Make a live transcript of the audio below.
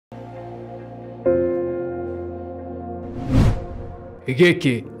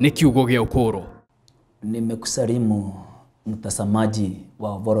Giki ni Kiugo gya Ukuro. Nimekusalimu mtazamaji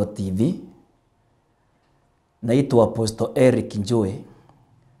wa Ukuro TV. Naitwa Apostle Eric Njue.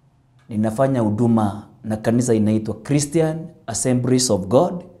 Ninafanya huduma na kanisa inaitwa Christian Assemblies of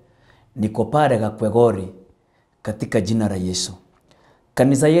God. Niko pale Gakwegori katika jina la Yesu.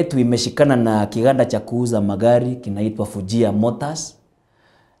 Kanisa yetu imeshikana na kiganda cha kuuza magari kinaitwa Fujia Motors.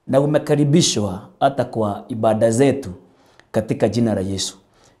 Na umekaribishwa hata kwa ibada zetu katika jina la Yesu.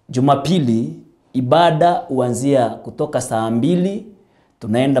 Jumapili ibada huanzia kutoka saa 2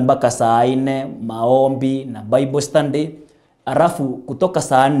 tunaenda mpaka saa 4 maombi na Bible study. Alafu kutoka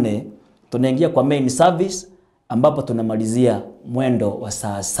saa 4 tunaingia kwa main service ambapo tunamalizia mwendo wa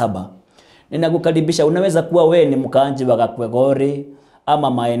saa 7. Ninakukaribisha, unaweza kuwa wewe ni mkaanji wa Gakwegori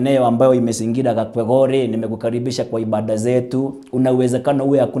ama maeneo ambayo imezingira Gakwegori, nimekukaribisha kwa ibada zetu. Unawezekana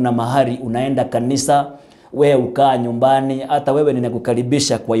uwe hakuna mahali unaenda kanisa, wewe ukaa nyumbani, hata wewe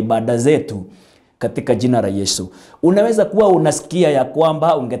ninakukaribisha kwa ibada zetu katika jina la Yesu. Unaweza kuwa unasikia ya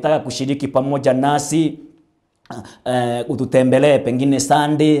kwamba ungetaka kushiriki pamoja nasi, ututembelee pengine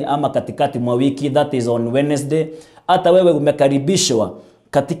Sunday ama katikati mwa wiki, that is on Wednesday. Hata wewe umekaribishwa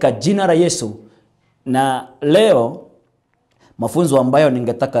katika jina la Yesu. Na leo mafunzo ambayo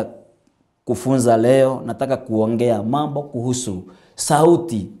ningetaka kufunza leo, nataka kuongea mambo kuhusu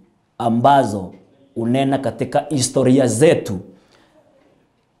sauti ambazo unena katika historia zetu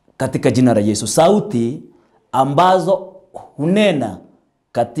katika jina la Yesu. Sauti ambazo unena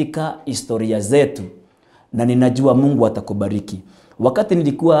katika historia zetu, na ninajua Mungu atakubariki. Wakati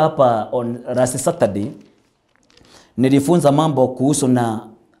nilikuwa hapa on last Saturday, nilifunza mambo kuhusu na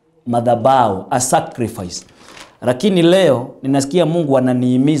madhabahu, a sacrifice. Lakini leo ninasikia Mungu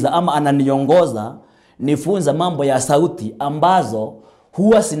ananihimiza ama ananiongoza nifunza mambo ya sauti ambazo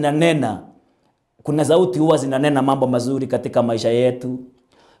huwa zinanena. Kuna sauti huwa zinanena mambo mazuri katika maisha yetu.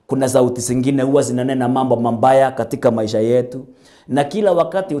 Kuna sauti zingine huwa zinanena mambo mabaya katika maisha yetu. Na kila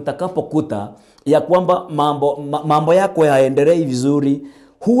wakati utakapokuta ya kwamba mambo yako yaendelee vizuri,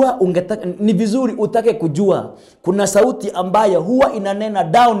 huwa ni vizuri utake kujua kuna sauti ambayo huwa inanena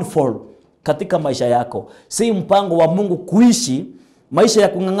downfall katika maisha yako. Si mpango wa Mungu kuishi maisha ya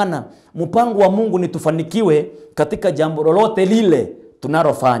kungangana. Mpango wa Mungu ni tufanikiwe katika jambo lolote lile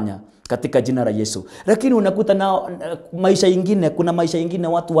tunalofanya katika jina la Yesu. Lakini unakuta na maisha ingine, kuna maisha ingine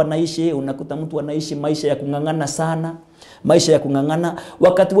watu wanaishi, unakuta mtu anaishi maisha ya kungangana sana, maisha ya kungangana.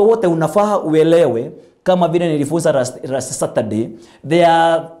 Wakati wowote unafaa uelewe, kama vile nilifunza last Saturday, there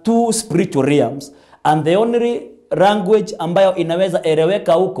are two spiritual realms, and the only language ambayo inaweza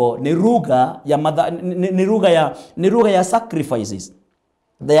eleweka huko ni lugha ya ni lugha ya sacrifices.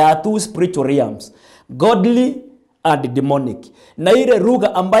 There are two spiritual realms, godly and demonic. Na ile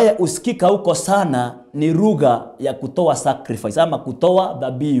lugha ambayo usikika huko sana ni lugha ya kutoa sacrifice ama kutoa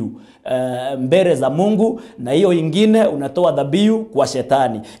dhabihu mbele za Mungu, na hiyo ingine unatoa dhabihu kwa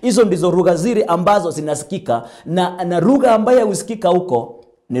shetani. Hizo ndizo lugha zile ambazo zinasikika, na lugha ambayo usikika huko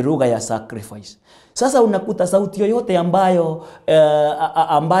ni lugha ya sacrifice. Sasa unakuta sauti yoyote ambayo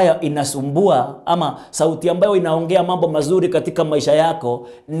inasumbua, ama sauti ambayo inaongea mambo mazuri katika maisha yako,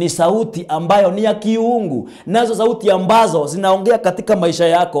 ni sauti ambayo ni ya kiungu. Nazo sauti ambazo zinaongea katika maisha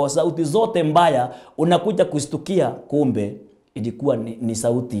yako, sauti zote mbaya, unakuja kustukia kumbe ilikuwa ni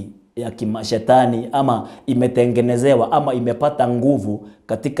sauti ya kimashetani, ama imetengenezewa ama imepata nguvu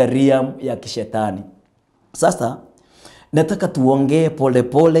katika realm ya kishetani. Sasa nataka tuongee pole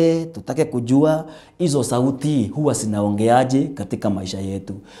pole, tutake kujua hizo sauti huwa zinaongeaje katika maisha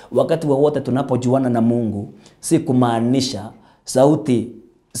yetu. Wakati wowote tunapojuana na Mungu, si kumaanisha sauti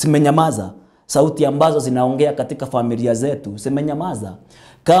zimenyamaza. Sauti ambazo zinaongea katika familia zetu zimenyamaza.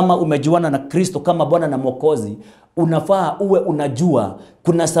 Kama umejuana na Kristo kama Bwana na Mwokozi, unafaa uwe unajua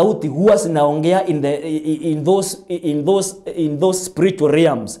kuna sauti huwa zinaongea in those spiritual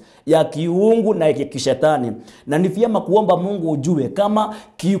realms ya kiungu na ya kishetani. Na ni vyema kuomba Mungu ujue kama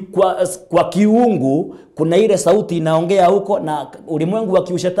kwa kiungu kuna ile sauti inaongea huko, na ulimwengu wa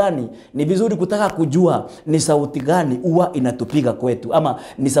kishetani ni vizuri kutaka kujua ni sauti gani huwa inatupiga kwetu, ama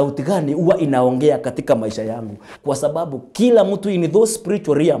ni sauti gani huwa inaongea katika maisha yangu. Kwa sababu kila mtu in those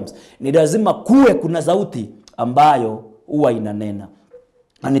spiritual realms ni lazima kuwe kuna sauti ambayo huwa inanena.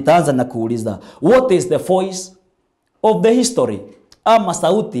 Na nitaanza na kuuliza, what is the voice of the history? Ama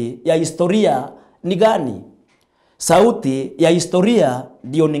sauti ya historia ni gani? Sauti ya historia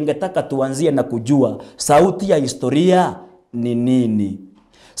ndio ningetaka tuanzie na kujua sauti ya historia ni nini.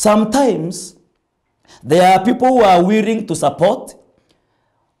 Sometimes there are people who are willing to support,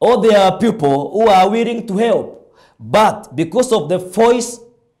 or there are people who are willing to help, but because of the voice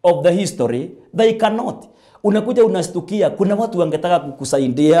of the history they cannot. Unakuja unastukia kuna watu wangetaka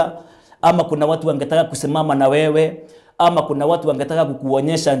kukusaidia, ama kuna watu wangetaka kusimama na wewe, ama kuna watu wangetaka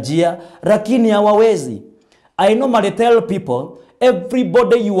kukuonyesha njia, lakini hawawezi. I normally tell people,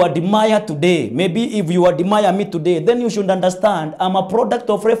 everybody you admire today, maybe if you admire me today, then you should understand I'm a product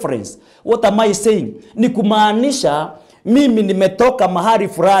of reference. What am I saying? Ni kumaanisha mimi nimetoka mahali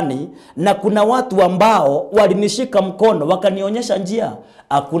fulani na kuna watu ambao walinishika mkono wakanionyesha njia.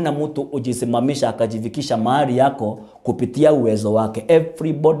 Hakuna mtu ujisimamisha akajivikisha mahali yako kupitia uwezo wake.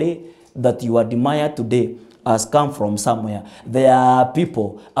 Everybody that you admire today has come from somewhere. There are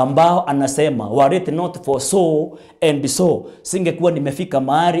people ambao anasema were it not for so and so, singekuwa nimefika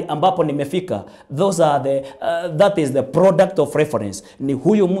mahali ambapo nimefika. Those are the that is the product of reference. Ni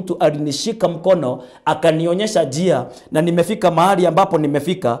huyu mtu alinishika mkono akanionyesha njia na nimefika mahali ambapo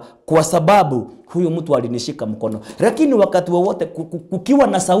nimefika kwa sababu huyu mtu alinishika mkono. Lakini wakati wowote kukiwa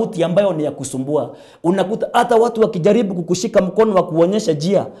na sauti ambayo ni ya kusumbua, unakuta hata watu wakijaribu kukushika mkono wa kuonyesha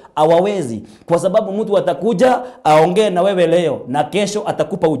njia hawawezi, kwa sababu mtu atakuja aongee na wewe leo na kesho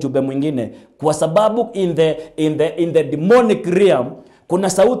atakupa ujumbe mwingine, kwa sababu in the demonic realm kuna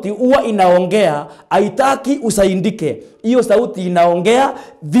sauti huwa inaongea haitaki usaidike. Hiyo sauti inaongea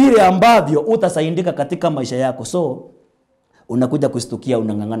vile ambavyo utasaidika katika maisha yako. So unakuja kustukia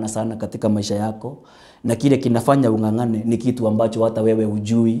unangangana sana katika maisha yako, na kile kinafanya ungangane ni kitu ambacho hata wewe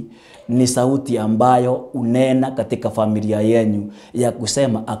hujui. Ni sauti ambayo unena katika familia yenu ya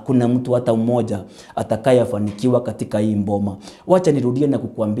kusema hakuna mtu hata mmoja atakayefanikiwa katika hii mboma. Wacha nirudie na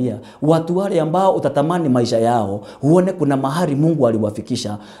kukuambia, watu wale ambao utatamani maisha yao uone kuna mahali Mungu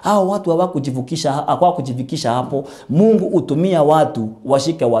aliwafikisha, hao watu hawakujifikisha hapo. Mungu utumia watu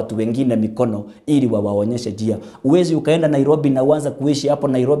washike watu wengine mikono ili wawaonyeshe njia. Uwezi ukaenda Nairobi na uanza kuishi hapo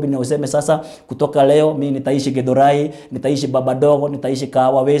Nairobi na useme sasa kutoka leo mimi nitaishi Githurai, nitaishi Babadogo, nitaishi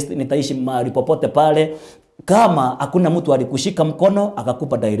Kahawa West, nitaishi mahali popote pale, kama hakuna mtu alikushika mkono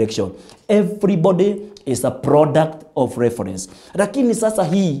akakupa direction. Everybody is a product of reference. Lakini sasa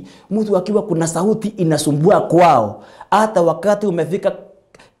hii mtu akiwa kuna sauti inasumbua kwao, hata wakati umefika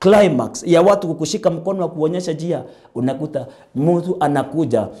climax ya watu kukushika mkono wa kuonyesha njia, unakuta mtu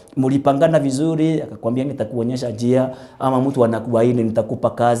anakuja mlipangana vizuri akakwambia nitakuonyesha njia, ama mtu anakuahidi nitakupa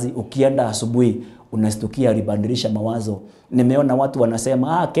kazi, ukienda asubuhi unastukia alibadilisha mawazo. Nimeona watu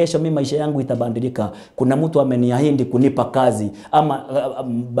wanasema kesho mimi maisha yangu itabadilika. Kuna mtu ameniahidi kunipa kazi, ama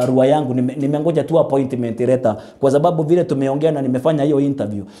barua yangu nimengoja tu appointment letter kwa sababu vile tumeongea na nimefanya hiyo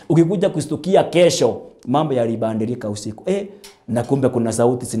interview. Ukikuja kustukia kesho mambo yalibadilika usiku. Na kumbe kuna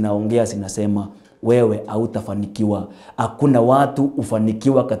sauti zinaongea zinasema wewe hautafanikiwa. Hakuna watu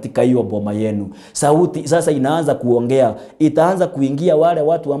ufanikiwa katika hiyo boma yenu. Sauti sasa inaanza kuongea, itaanza kuingia wale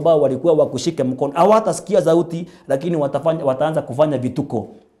watu ambao walikuwa wakushike mkono. Hawatasikia sauti, lakini wataanza kufanya vituko,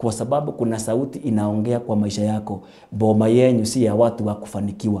 kwa sababu kuna sauti inaongea kwa maisha yako. Boma yenu si ya watu wa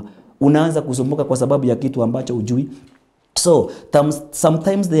kufanikiwa. Unaanza kusumbuka kwa sababu ya kitu ambacho hujui. So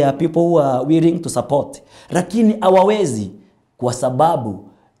sometimes there are people who are willing to support, lakini hawawezi kwa sababu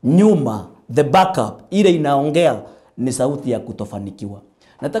nyuma the backup ile inaongea ni sauti ya kutofanikiwa.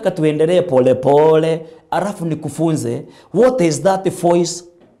 Nataka tuendelee pole pole, alafu nikufunze what is that voice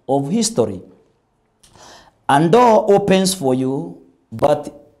of history. A door opens for you, but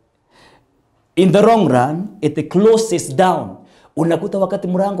in the long run it closes down. Unakuta wakati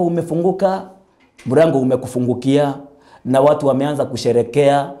mlango umefunguka, mlango umekufungukia na watu wameanza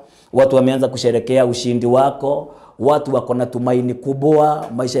kusherekea, watu wameanza kusherekea ushindi wako. Watu wako na tumaini kubwa,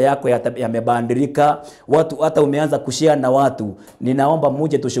 maisha yako yamebadilika. Watu hata umeanza kushare na watu, ninaomba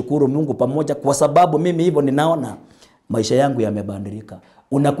muje tushukuru Mungu pamoja kwa sababu mimi hivyo ninaona maisha yangu yamebadilika.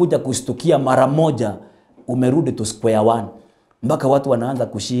 Unakuja kustukia mara moja umerudi to square one, mpaka watu wanaanza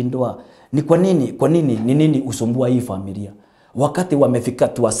kushindwa. Ni kwa nini? Ni nini usumbua hii familia? Wakati wamefika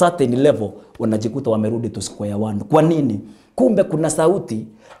to a certain level wanajikuta wamerudi to square one. Kwa nini? Kumbe kuna sauti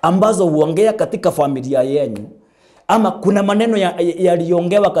ambazo huongea katika familia yenu, ama kuna maneno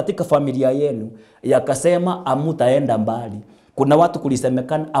yaliongewa katika familia yenu yakasema hamtaenda mbali. Kuna watu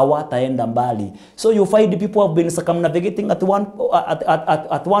kulisemekana hawataenda mbali. So you find people have been circumnavigating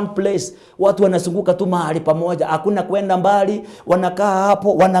at one place. Watu wanazunguka tu mahali pamoja, hakuna kwenda mbali, wanakaa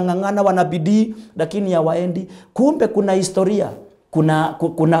hapo, wanangangana, wanabidii, lakini hawaendi. Kumbe kuna historia,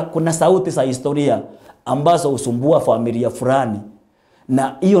 kuna sauti za historia ambazo usumbua familia fulani.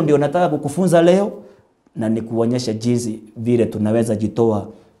 Na hiyo ndio nataka kukufunza leo, na nikuonyesha jinsi vile tunaweza jitoa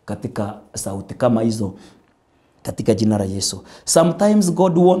katika sauti kama hizo katika jina la Yesu. Sometimes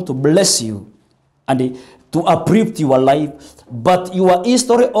God want to bless you and to uplift your life, but your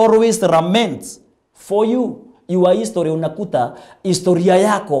history always remains for you. your history, unakuta historia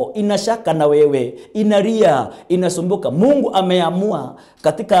yako inashaka na wewe, inalia, inasumbuka. Mungu ameamua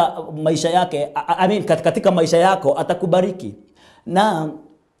katika maisha yake, katika maisha yako atakubariki. Na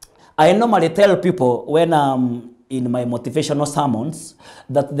I normally tell people when in my motivational sermons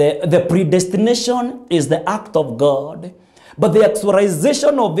that the predestination is the act of God, but the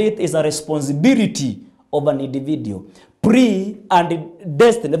actualization of it is a responsibility of an individual. Pre and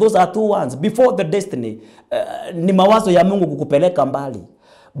destiny, those are two ones. Before the destiny, ni mawazo ya Mungu kukupeleka mbali.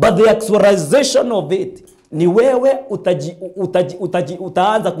 But the actualization of it, ni wewe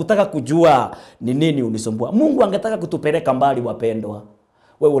utaanza kutaka kujua ni nini unisumbua. Mungu angetaka kutupeleka mbali wapendwa.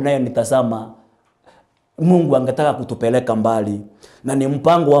 Wewe unayenitazama, Mungu angetaka kutupeleka mbali. Na ni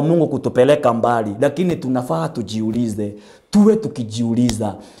mpango wa Mungu kutupeleka mbali. Lakini tunafaa tujiulize. Tuwe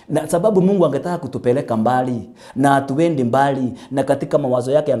tukijiuliza. Na sababu Mungu angetaka kutupeleka mbali. Na atuende mbali. Na katika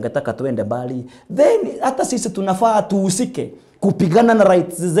mawazo yake angetaka tuende mbali. Then hata sisi tunafaa tuhusike. Kupigana na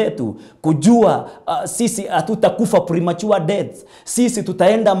rights zetu. Kujua sisi hatutakufa premature deaths. Sisi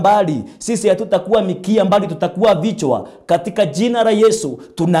tutaenda mbali. Sisi hatutakuwa mikia mbali, tutakuwa vichwa. Katika jina la Yesu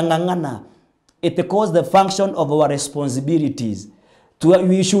tunang'ang'ana. It calls the function of our responsibilities.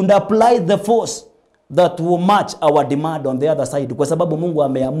 We should apply the force that will match our demand on the other side. Kwa sababu Mungu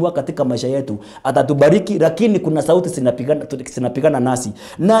ameamua katika maisha yetu atatubariki, lakini kuna sauti zinapigana nasi.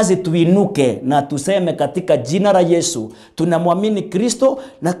 Nasi tuinuke na tuseme katika jina la Yesu tunamwamini Kristo,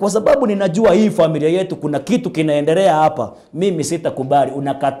 na kwa sababu ninajua hii familia yetu kuna kitu kinaendelea hapa, mimi sitakubali.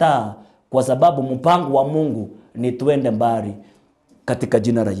 Unakataa kwa sababu mpango wa Mungu ni tuende mbali katika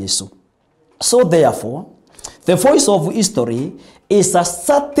jina la Yesu. So therefore, the voice of history is a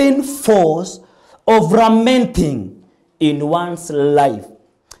certain force of lamenting in one's life.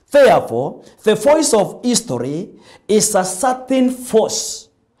 Therefore, the voice of history is a certain force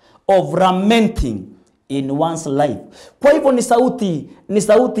of lamenting in one's life. Kwa hivyo ni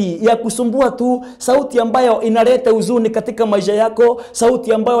sauti ya kusumbua tu, sauti ambayo inaleta huzuni katika maisha yako,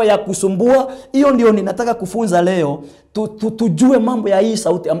 sauti ambayo ya kusumbua. Hiyo ndio ninataka kufunza leo. Tujue mambo ya hii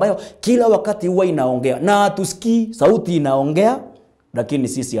sauti ambayo kila wakati huwa inaongea. Na hatusikii, sauti inaongea, lakini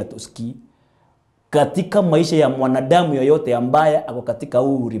sisi hatusikii. Katika maisha ya mwanadamu yoyote ambaye ako katika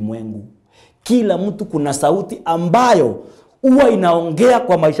huu ulimwengu, kila mtu kuna sauti ambayo huwa inaongea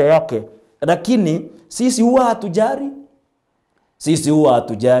kwa maisha yake, lakini sisi huwa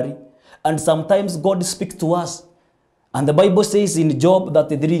hatujali. And sometimes God speaks to us. And the Bible says in Job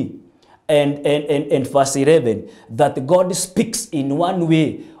 33 and verse 11 that God speaks in one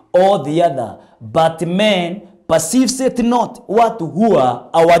way or the other, but man perceives it not. Watu huwa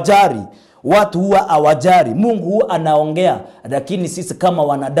hawajali. Mungu huwa anaongea, lakini sisi kama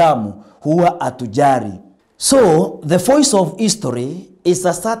wanadamu huwa hatujali. So the voice of history is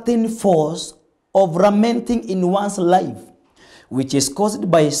a certain force of lamenting in one's life, which is caused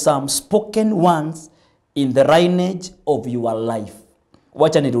by some spoken ones in the lineage of your life.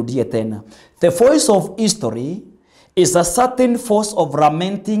 Wacha nirudie tena. The voice of history is a certain force of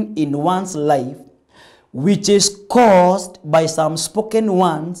lamenting in one's life, which is caused by some spoken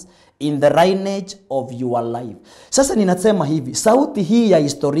ones in the lineage of your life. Sasa ninasema hivi, sauti hii ya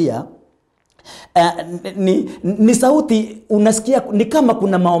historia ni sauti unasikia ni kama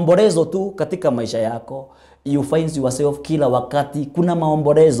kuna maombolezo tu katika maisha yako. You find yourself kila wakati kuna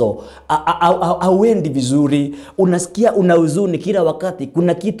maombolezo, hauendi vizuri, unasikia una huzuni kila wakati,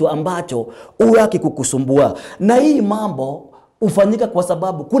 kuna kitu ambacho huwaki kukusumbua. Na hii mambo ufanyika kwa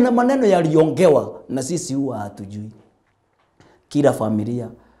sababu kuna maneno yaliongewa na sisi huwa hatujui.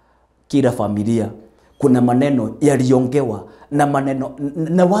 Kila familia kuna maneno yaliongewa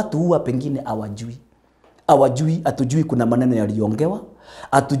na watu huwa pengine hatujui kuna maneno yaliongewa,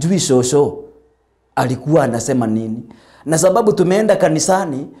 hatujui shosho alikuwa anasema nini. Na sababu tumeenda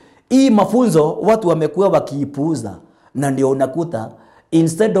kanisani, hii mafunzo watu wamekuwa wakiipuuza, na ndio unakuta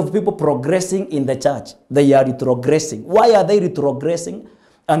instead of people progressing in the church, they are retrogressing. Why are they retrogressing?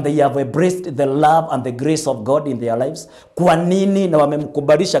 And they have embraced the love and the grace of God in their lives. Kwa nini? Na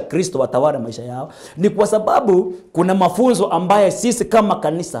wamemkubalisha Kristo watawale maisha yao. Ni kwa sababu kuna mafunzo ambaye sisi kama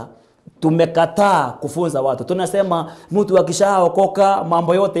kanisa tumekataa kufunza watu. Tunasema mtu akishaokoka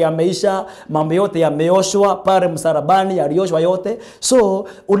mambo yote yameisha, mambo yote yameoshwa pale msalabani, yalioshwa yote. So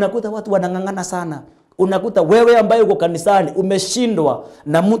unakuta watu wanang'ang'ana sana. Unakuta wewe ambaye uko kanisani umeshindwa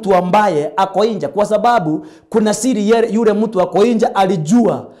na mtu ambaye ako nje, kwa sababu kuna siri yule mtu ako nje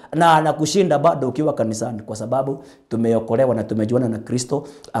alijua na anakushinda bado ukiwa kanisani, kwa sababu tumeokolewa na tumejuana na Kristo.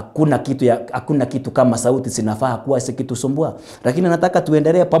 Hakuna kitu kama sauti sinafaa kuwa sikitusumbua. Lakini nataka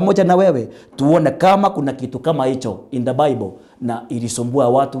tuendelee pamoja na wewe tuone kama kuna kitu kama hicho in the Bible na ilisumbua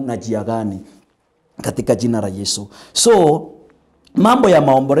watu na jia gani. katika jina la Yesu. So mambo ya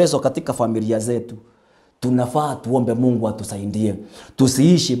maombolezo katika familia zetu, tunafaa tuombe Mungu atusaidie.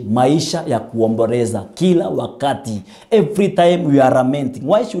 Tusiishi maisha ya kuomboleza kila wakati. Every time we are lamenting.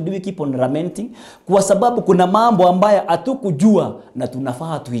 Why should we keep on lamenting? Kwa sababu kuna mambo ambayo hatukujua na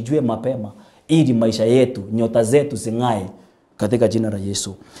tunafaa tuijue mapema ili maisha yetu, nyota zetu zingae katika jina la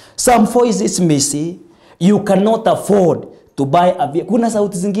Yesu. Some voices may say you cannot afford to buy a vehicle. Kuna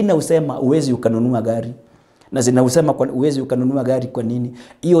sauti zingine usema uwezi ukanunua gari. Na zinausema kwa uwezi ukanunua gari kwa nini?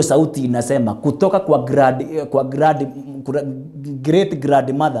 Hiyo sauti inasema kutoka kwa great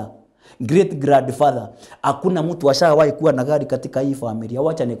grandmother, great grandfather, hakuna mtu ashawahi kuwa na gari katika hii familia.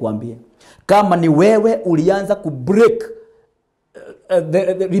 Wacha nikwambie, kama ni wewe ulianza ku break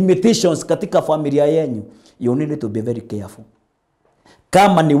the limitations katika familia yenu, you need to be very careful.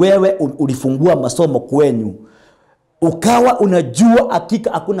 Kama ni wewe ulifungua masomo kwenyu, ukawa unajua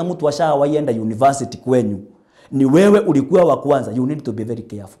hakika hakuna mtu ashawahi enda university kwenyu, ni wewe ulikuwa wa kwanza, you need to be very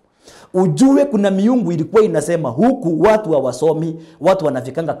careful. Ujue kuna miungu ilikuwa inasema huku watu hawasomi, watu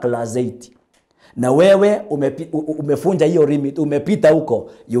wanafikanga class 8. Na wewe umefunja hiyo limit, umepita huko.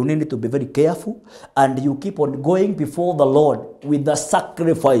 You need to be very careful and you keep on going before the Lord with the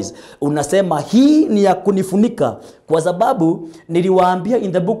sacrifice. Unasema hii ni ya kunifunika, kwa sababu niliwaambia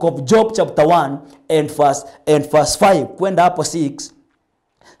in the book of Job chapter 1 and verse 5 kwenda hapo 6,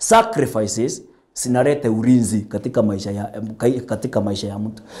 sacrifices sinarete ulinzi katika maisha ya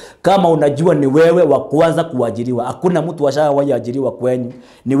mtu. Kama unajua ni wewe wa kwanza kuajiriwa, hakuna mtu ashawahi ajiriwa kwenyu,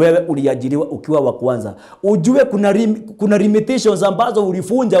 ni wewe uliajiriwa ukiwa wa kwanza. Ujue kuna limitations ambazo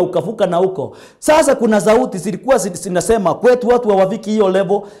ulifunja ukafuka na huko. Sasa kuna sauti zilikuwa zinasema kwetu watu hawafiki hiyo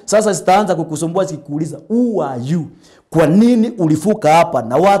level. Sasa zitaanza kukusumbua zikuuliza who are you? Kwa nini ulifuka hapa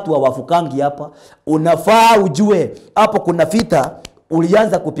na watu hawafukangi hapa? Unafaa ujue hapo kuna vita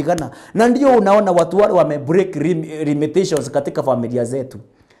ulianza kupigana. Na ndio unaona watu wale wame break limitations katika familia zetu.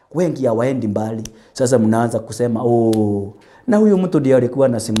 Wengi hawaendi mbali. Sasa mnaanza kusema na huyo mtu ndiye alikuwa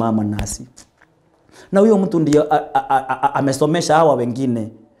anasimama nasi, na huyo mtu ndiye amesomesha hawa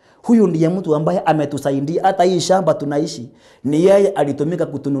wengine, huyo ndiye mtu ambaye ametusaidia hata hii shamba tunaishi, ni yeye alitumika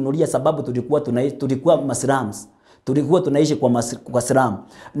kutununulia, sababu tulikuwa maslums. Tulikuwa tunaishi kwa slum.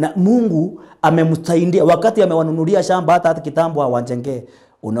 Na Mungu amemsaidia wakati amewanunulia shamba hata kitambo hawajengee.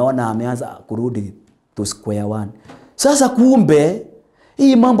 Unaona ameanza kurudi to square one. Sasa kumbe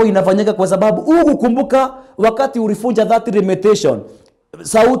hii mambo inafanyika kwa sababu kumbuka wakati ulifunja that limitation,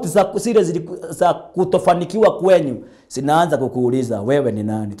 sauti za kutofanikiwa kwenyu zinaanza kukuuliza wewe ni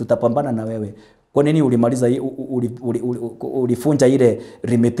nani? Tutapambana na wewe. Kwa nini ulimaliza ulifunja ile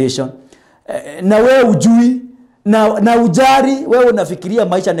limitation? Na wewe ujui na ujari, wewe unafikiria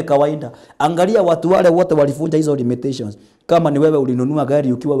maisha ni kawaida. Angalia watu wale wote walifunja hizo limitations. Kama ni wewe ulinunua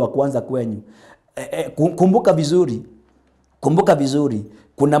gari ukiwa wa kwanza kwenyu, kumbuka vizuri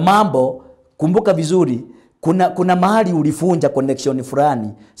kuna mambo, kumbuka vizuri kuna mahali ulifunja connection fulani.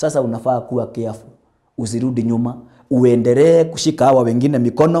 Sasa unafaa kuwa careful, usirudi nyuma, uendelee kushika hawa wengine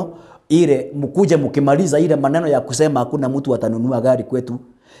mikono, ile mkuje mkimaliza ile maneno ya kusema hakuna mtu atanunua gari kwetu,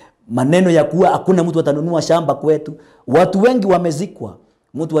 maneno ya kuwa hakuna mtu atanunua shamba kwetu. Watu wengi wamezikwa,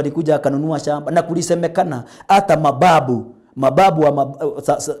 mtu alikuja akanunua shamba, na kulisemekana hata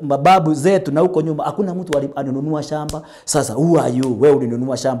mababu zetu na huko nyuma hakuna mtu alinunua shamba. Sasa wewe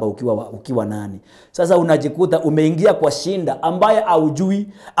ulinunua shamba ukiwa nani? Sasa unajikuta umeingia kwa shinda ambaye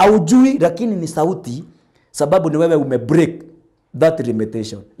haujui, lakini ni sauti, sababu ni wewe umebreak that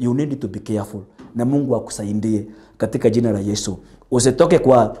limitation. You need to be careful, na Mungu akusaidie katika jina la Yesu. Usitoke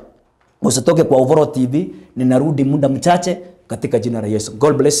kwa Ukuro TV. Ninarudi muda mchache katika jina la Yesu.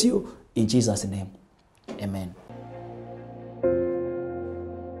 God bless you in Jesus name. Amen.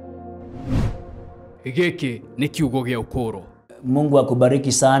 Giki ni kiugo gya Ukuro. Mungu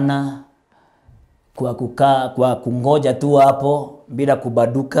akubariki sana kwa kungoja tu hapo bila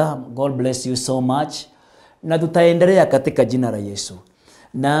kubaduka. God bless you so much. Na tutaendelea katika jina la Yesu.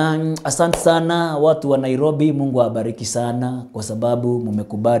 Na asante sana watu wa Nairobi, Mungu awabariki sana kwa sababu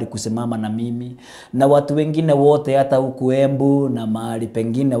mmekubali kusimama na mimi, na watu wengine wote hata huku Embu na mahali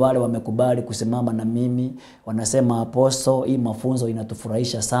pengine wale wamekubali kusimama na mimi. Wanasema Apostle, hii mafunzo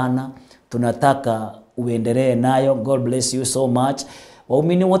inatufurahisha sana, tunataka uendelee nayo. God bless you so much.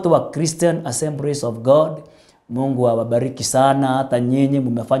 Waumini wote wa Christian Assemblies of God, Mungu awabariki sana. Hata nyinyi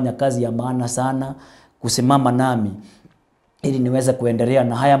mmefanya kazi ya maana sana kusimama nami ili niweze kuendelea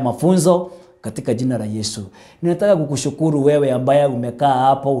na haya mafunzo katika jina la Yesu. Ninataka kukushukuru wewe ambaye umekaa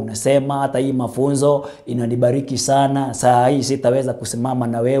hapo unasema hata hii mafunzo inanibariki sana. Saa hii sitaweza kusimama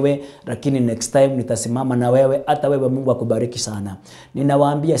na wewe, lakini next time nitasimama na wewe. Hata wewe Mungu akubariki sana.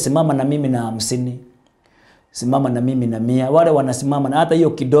 Ninawaambia simama na mimi na 50. simama na mimi na 100. Wale wanasimama na hata hiyo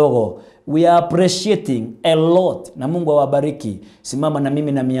kidogo, we are appreciating a lot, na Mungu awabariki. Simama na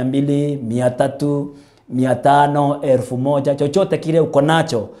mimi na 200, 300, 500, 1000, chochote kile uko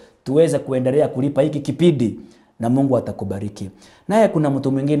nacho, tuweze kuendelea kulipa hiki kipindi na Mungu atakubariki. Naye kuna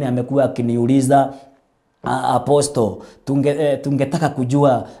mtu mwingine amekuwa akiniuliza, Apostle, tungetaka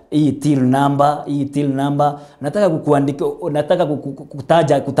kujua hii till number, nataka kukuandika, nataka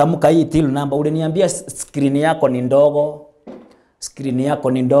kutamka hii till number. Uliniambia screen yako ni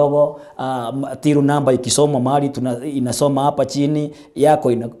ndogo. Till number ikisoma mahali inasoma hapa chini,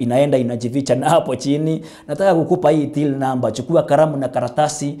 yako inaenda inajificha na hapo chini. Nataka kukupa hii till number. Chukua kalamu na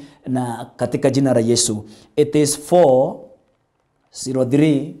karatasi na katika jina la Yesu. It is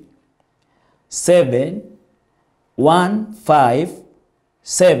 4037157.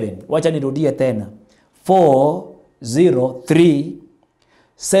 Wacha nirudie tena.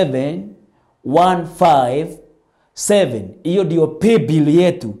 4037157. Hiyo ndio pay bill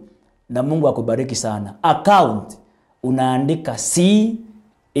yetu na Mungu akubariki sana. Account unaandika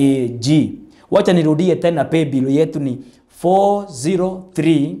CAG. Wacha nirudie tena, pay bill yetu ni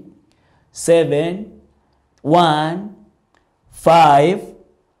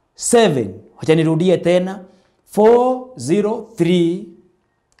 4037157. Wacha nirudie tena,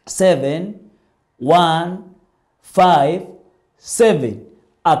 4037157.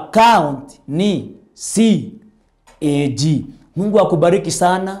 Account ni CAG. Mungu akubariki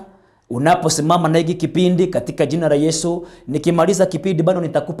sana unaposimama na hiki kipindi katika jina la Yesu. Nikimaliza kipindi bado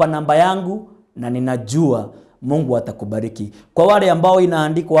nitakupa namba yangu na ninajua Mungu atakubariki. Kwa wale ambao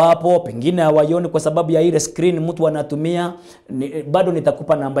inaandikwa hapo pengine hawaioni kwa sababu ya ile screen mtu anatumia, bado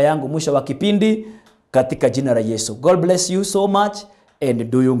nitakupa namba yangu mwisho wa kipindi katika jina la Yesu. God bless you so much and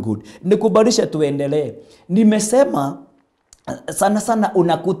do you good. Nikubarisha tuendelee. Nimesema sana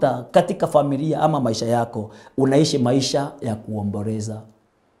unakuta katika familia ama maisha yako unaishi maisha ya kuomboleza.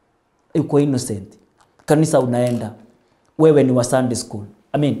 Uko innocent. Kanisa unaenda. Wewe ni wa Sunday school.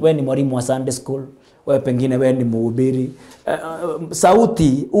 Wewe ni mwalimu wa Sunday school. Wewe pengine wewe ni mhubiri.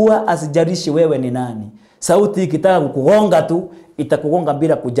 Sauti huwa asijarishi wewe ni nani. Sauti ikitaka kukugonga tu, itakugonga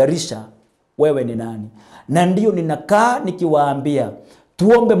bila kujarisha wewe ni nani. Na ndio ninakaa nikiwaambia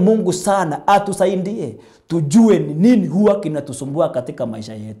tuombe Mungu sana atusaidie tujue ni nini huwa kinatusumbua katika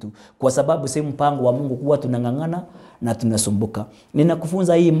maisha yetu, kwa sababu si mpango wa Mungu kuwa tunangangana na tunasumbuka.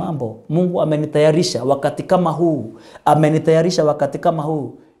 Ninakufunza hii mambo. Mungu amenitayarisha wakati kama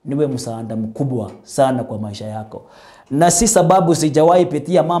huu. Niwe msaada mkubwa sana kwa maisha yako. Na si sababu sijawahi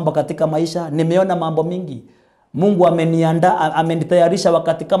pitia mambo katika maisha, nimeona mambo mingi. Mungu ameniandaa, amenitayarisha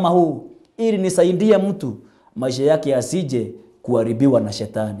wakati kama huu ili nisaidie mtu maisha yake asije kuharibiwa na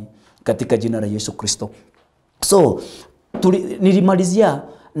shetani katika jina la Yesu Kristo. So nilimalizia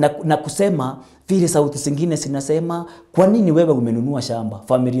na kusema vile sauti zingine sinasema, kwa nini wewe umenunua shamba?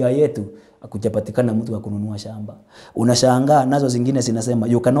 Familia yetu hakujapatikana mtu wa kununua shamba. Unashangaa nazo zingine sinasema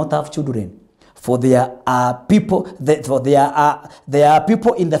you cannot have children for there are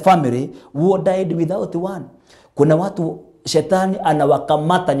people in the family who died without one. Kuna watu shetani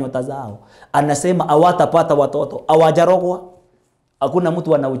anawakamata nyota zao, anasema hawatapata watoto, hawajarogwa. Hakuna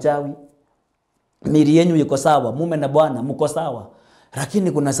mtu ana uchawi, mili yenu iko sawa, mume na bwana mko sawa,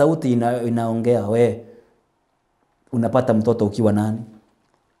 lakini kuna sauti inaongea we unapata mtoto ukiwa nani?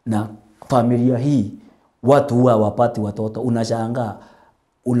 Na familia hii watu huwa wapati watoto.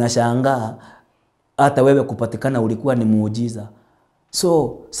 Unashangaa hata wewe kupatikana ulikuwa ni muujiza.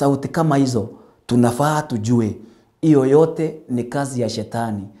 So sauti kama hizo tunafaa tujue hiyo yote ni kazi ya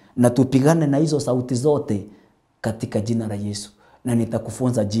shetani, na tupigane na hizo sauti zote katika jina la Yesu. Na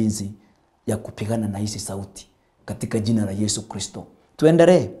nitakufunza jinsi ya kupigana na hizi sauti katika jina la Yesu Kristo.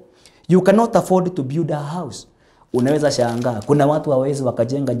 Tuendelee. You cannot afford to build a house. Unaweza shangaa kuna watu hawawezi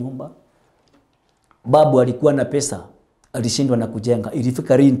wakajenga nyumba. Babu alikuwa na pesa, alishindwa na kujenga.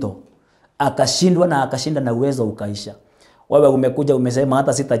 Ilifika rinto, akashinda na uwezo ukaisha. Wewe umekuja umesema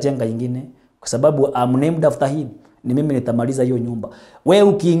hata sitajenga nyingine kwa sababu I'm named after him. Ni mimi nitamaliza hiyo nyumba. Wewe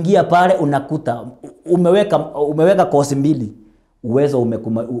ukiingia pale unakuta umeweka kosi mbili, uwezo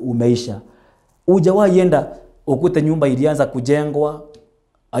umeisha. Hujawahi enda ukute nyumba ilianza kujengwa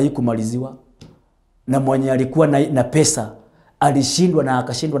haikumaliziwa, na mwenye alikuwa na pesa alishindwa na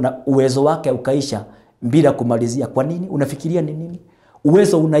akashindwa na uwezo wake ukaisha bila kumalizia. Kwa nini? Unafikiria ni nini?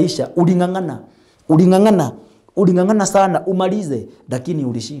 Uwezo unaisha, ulingangana sana umalize, lakini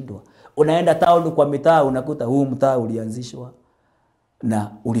ulishindwa. Unaenda town kwa mitaa unakuta huu mtaa ulianzishwa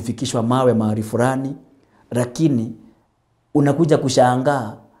na ulifikishwa mawe mahali fulani, lakini unakuja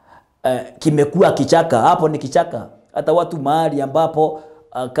kushangaa kimekuwa kichaka. Hapo ni kichaka. Hata watu mahali ambapo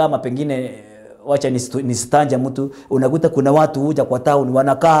kama pengine wacha nisitanja mtu, unakuta kuna watu huja kwa town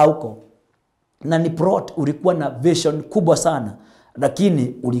wanakaa huko. Na ni plot, ulikuwa na vision kubwa sana,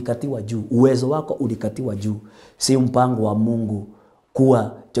 lakini ulikatiwa juu. Uwezo wako ulikatiwa juu. Si mpango wa Mungu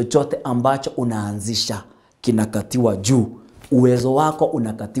kuwa chochote ambacho unaanzisha kinakatiwa juu. Uwezo wako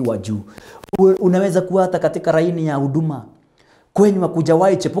unakatiwa juu. Unaweza kuwa hata katika laini ya huduma, kwenye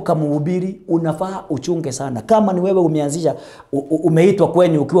kujawahi chepuka mhubiri, unafaa uchunge sana. Kama ni wewe umeanzisha, umeitwa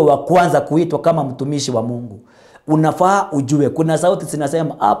kwenye ukiwa wa kwanza kuitwa kama mtumishi wa Mungu, unafaa ujue kuna sauti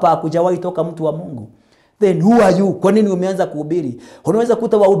zinasema hapa hakujawahi toka mtu wa Mungu. Then who are you? Kwa nini umeanza kuhubiri? Unaweza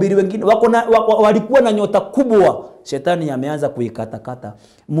kuta wahubiri wengine walikuwa na nyota kubwa, shetani ameanza kuikatakata.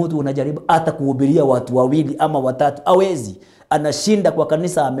 Mtu unajaribu hata kuhubiria watu wawili ama watatu, hawezi. Anashinda kwa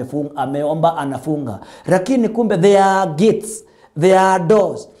kanisa, ameomba, anafunga. Lakini kumbe there are gates, there are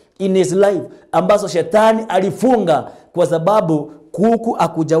doors in his life ambazo shetani alifunga, kwa sababu kuku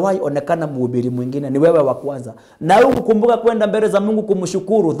akujawahi onekana mhubiri mwingine, ni wewe wa kwanza. Na ukumbuka kwenda mbele za Mungu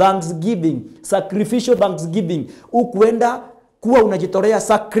kumshukuru, thanksgiving, sacrificial thanksgiving. Ukwenda kuwa unajitolea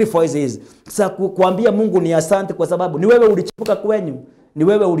sacrifices, kuambia Mungu ni asante kwa sababu ni wewe ulichipuka kwenyu, ni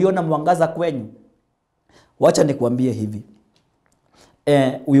wewe uliona mwangaza kwenyu. Wacha nikuambie hivi.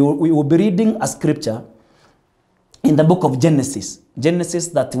 We will be reading a scripture in the book of Genesis.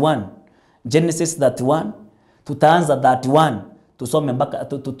 Genesis 31. Genesis 31. Tutaanza 31. Tusome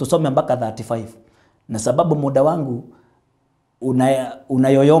mpaka 35. Na sababu muda wangu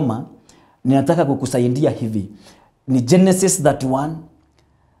unayoyoma, ninataka kukusaidia hivi. Ni Genesis 31.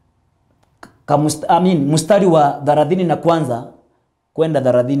 Mstari wa 31 kwenda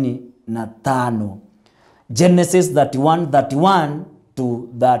 35. Genesis 31 to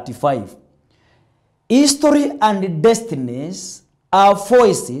 35. History and destinies are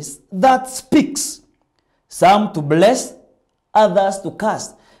voices that speaks, some to bless, others to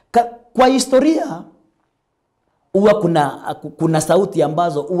curse. Kwa historia huwa kuna sauti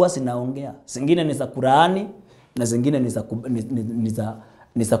ambazo huwa zinaongea. Zingine ni za kulaani na zingine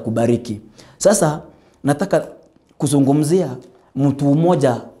ni za kubariki. Sasa nataka kuzungumzia mtu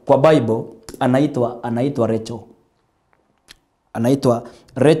mmoja kwa Bible, anaitwa Rachel. Anaitwa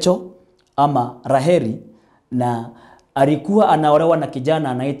Rachel ama Raheli, na alikuwa anaolewa na kijana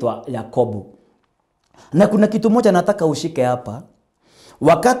anaitwa Yakobo. Na kuna kitu moja nataka ushike hapa.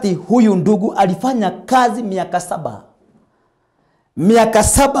 Wakati huyu ndugu alifanya kazi miaka 7. Miaka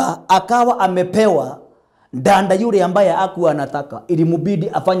 7 akawa amepewa ndanda yule ambaye hakuwa anataka. Ilimubidi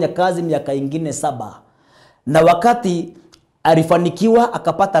afanye kazi miaka ingine 7. Na wakati alifanikiwa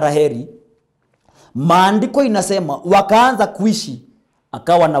akapata Raheli, maandiko inasema wakaanza kuishi.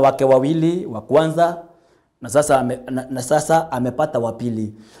 Akawa na wake wawili wa kwanza, na sasa amepata wa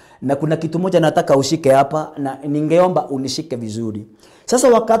pili. Na kuna kitu moja nataka ushike hapa, na ningeomba unishike vizuri. Sasa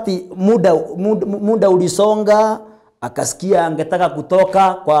wakati muda ulisonga, akasikia angetaka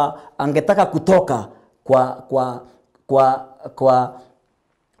kutoka kwa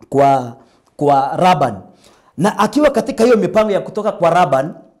Laban. Na akiwa katika hiyo mipango ya kutoka kwa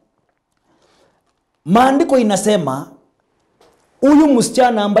Laban, maandiko inasema huyu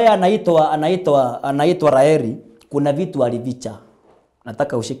msichana ambaye anaitwa Raheli, kuna vitu alivicha.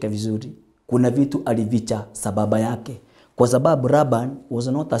 Nataka ushike vizuri. Kuna vitu alivicha sababu yake. Kwa sababu Laban was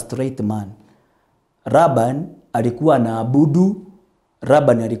not a straight man. Laban alikuwa anaabudu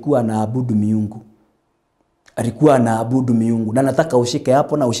miungu. Alikuwa anaabudu miungu. Na nataka ushike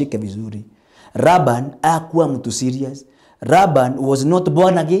hapo na ushike vizuri. Laban hakuwa mtu serious. Laban was not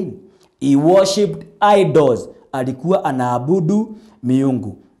born again. He worshipped idols. Alikuwa anaabudu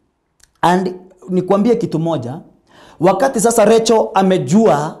miungu. And nikwambie kitu moja. Wakati sasa Rachel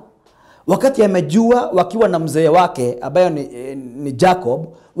amejua wakiwa na mzee wake ambaye ni Jacob,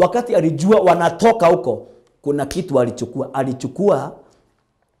 wakati alijua wanatoka huko, kuna kitu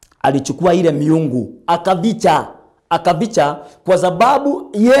alichukua ile miungu, akavicha kwa sababu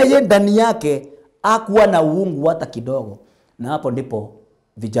yeye ndani yake hakuwa na uungu hata kidogo. Na hapo ndipo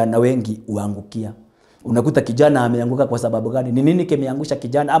vijana wengi uangukia. Unakuta kijana ameanguka kwa sababu gani? Ni nini kimeangusha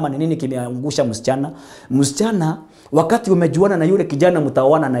kijana, ama ni nini kimeangusha msichana? Msichana wakati umejuana na yule kijana,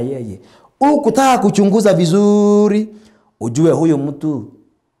 mtaoana na yeye, ukutaka kuchunguza vizuri, ujue huyo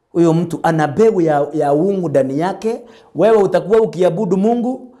mtu ana mbegu ya uungu ndani yake. Wewe utakuwa ukiabudu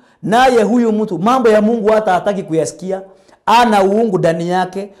Mungu, naye huyu mtu mambo ya Mungu hata hataki kuyasikia, ana uungu ndani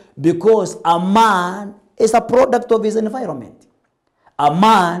yake, because a man is a product of his environment. A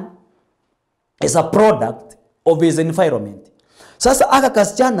man is a product of his environment. Sasa aka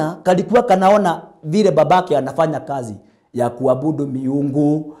kasichana kalikuwa kanaona vile babake anafanya kazi ya kuabudu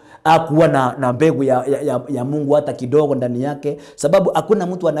miungu, hakuwa na mbegu ya Mungu hata kidogo ndani yake, sababu hakuna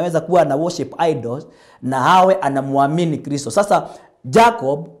mtu anaweza kuwa na worship idols na hawe anamwamini Kristo. Sasa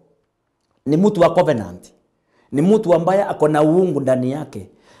Jacob ni mtu wa covenant, ni mtu ambaye ako na uungu ndani yake,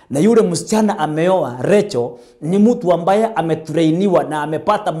 na yule msichana ameoa Rachel ni mtu ambaye ametrainiwa na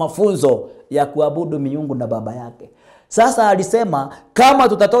amepata mafunzo ya kuabudu miungu na baba yake. Sasa alisema, kama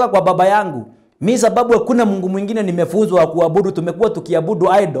tutatoka kwa baba yangu, mimi sababu hakuna Mungu mwingine nimefunzwa kuabudu, tumekuwa tukiabudu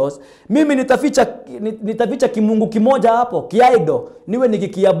idols, mimi nitaficha kimungu kimoja hapo, kiidol, niwe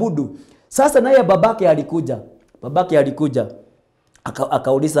nikikiabudu. Sasa naye babake alikuja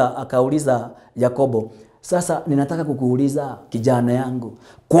akauliza Yakobo, sasa ninataka kukuuliza kijana yangu,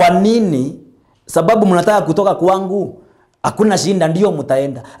 kwa nini? Sababu mnataka kutoka kwangu, hakuna shinda, ndio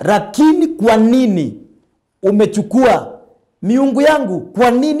mtaenda, lakini kwa nini umechukua miungu yangu?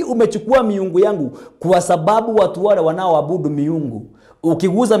 Kwa nini umechukua miungu yangu? Kwa sababu watu wale wanaoabudu miungu,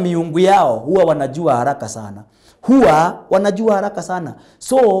 ukiguza miungu yao huwa wanajua haraka sana.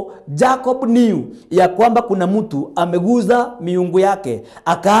 So Jacob knew ya kwamba kuna mtu ameguza miungu yake,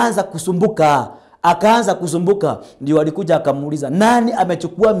 akaanza kusumbuka. Ndio alikuja akamuuliza, nani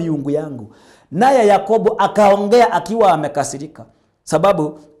amechukua miungu yangu? Naye Yakobo akaongea akiwa amekasirika,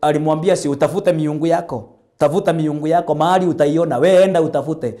 sababu alimwambia, si utafute miungu yako, tafuta miungu yako mahali utaiona, wewe enda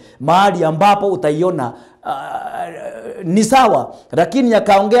utafute mahali ambapo utaiona, ni sawa. Lakini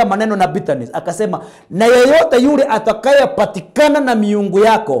akaongea maneno na bitterness, akasema, na yeyote yule atakayepatikana na miungu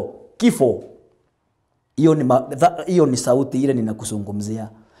yako, kifo. Hiyo ni sauti ile ninakuzungumzia.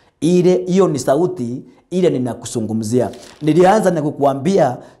 Hiyo ni sauti ile ninakuzungumzia. Nilianza na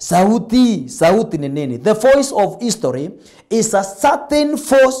kukuambia sauti ni nini? The voice of history is a certain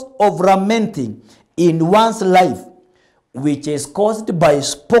force of lamenting in one's life which is caused by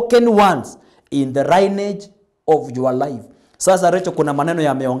spoken words in the lineage of your life. Sasa Rachel kuna maneno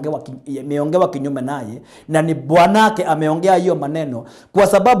yameongewa kinyume naye, na ni bwanake ameongea hiyo maneno, kwa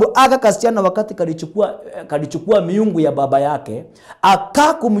sababu aka kasichana wakati kalichukua miungu ya baba yake,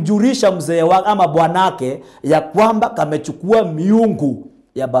 akakumjulisha mzee wake ama bwanake ya kwamba kamechukua miungu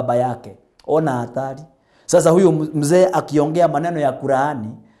ya baba yake. Ona hatari. Sasa huyo mzee akiongea maneno ya kulaani,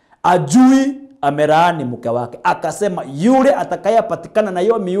 ajui amelaani mke wake, akasema yule atakayepatikana na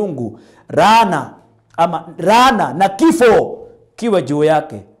hiyo miungu, laana na kifo kiwe juu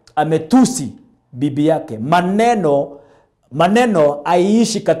yake. Ametusi bibi yake. Maneno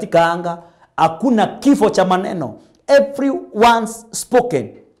aishi katika anga, hakuna kifo cha maneno. Everyone's spoken.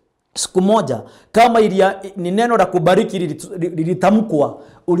 Siku moja kama ni neno la kubariki lilitamkwa,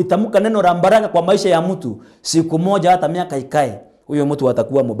 ulitamka neno la baraka kwa maisha ya mtu, siku moja hata miaka ikae, huyo mtu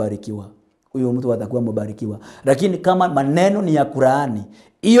atakuwa mbarikiwa. Lakini kama maneno ni ya kulaani,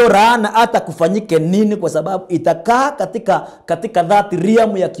 hiyo laana hata kufanyike nini, kwa sababu itakaa katika that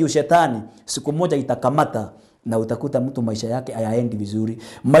realm ya kiushetani, siku moja itakamata, na utakuta mtu maisha yake hayaendi vizuri.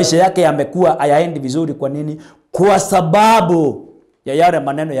 Maisha yake yamekuwa hayaendi vizuri. Kwa nini? Kwa sababu ya yale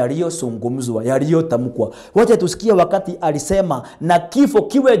maneno yaliyozungumzwa, yaliyotamkwa. Wacha tusikie wakati alisema, na kifo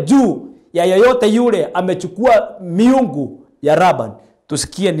kiwe juu ya yeyote yule amechukua miungu ya Laban.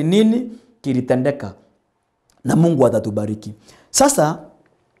 Tusikie ni nini kilitendeka, na Mungu atatubariki. Sasa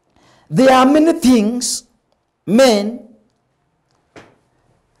there are many things men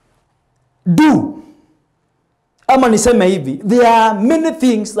do, ama niseme hivi, there are many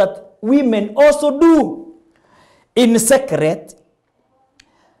things that women also do in secret,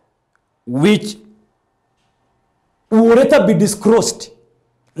 which will later be disclosed,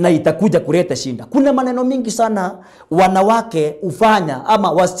 na itakuja kuleta shinda. Kuna maneno mingi sana wanawake ufanya,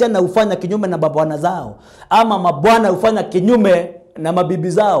 ama wasichana ufanya kinyume na babwana zao, ama mabwana ufanya kinyume na mabibi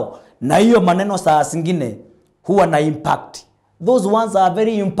zao, na hiyo maneno saa zingine huwa na impact. Those ones are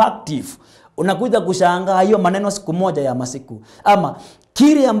very impactful. Unakuja kushangaa hiyo maneno siku moja ya masiku, ama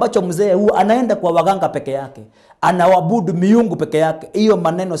kile ambacho mzee huwa anaenda kwa waganga peke yake, anaabudu miungu peke yake, hiyo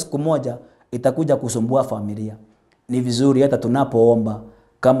maneno siku moja itakuja kusumbua familia. Ni vizuri hata tunapoomba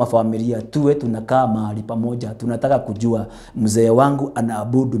kama familia tuwe tunakaa mahali pamoja, tunataka kujua mzee wangu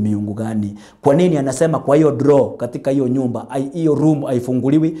anaabudu miungu gani. Kwa nini anasema kwa hiyo draw katika hiyo nyumba, hiyo room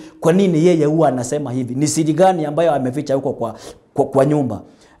haifunguliwi? Kwa nini yeye huwa anasema hivi? Ni siri gani ambayo ameficha huko kwa nyumba?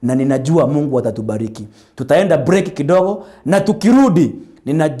 Na ninajua Mungu atatubariki. Tutaenda break kidogo, na tukirudi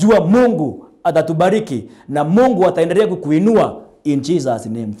ninajua Mungu atatubariki, na Mungu ataendelea kukuinua in Jesus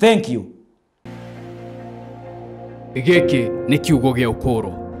name. Thank you. Giki ni Kiugo gya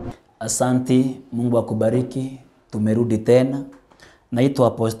Ukuro. Asanti, Mungu akubariki. Tumerudi tena. Naitwa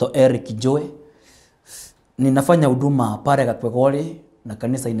Apostle Eric Njue. Ninafanya huduma pale Kakwegori na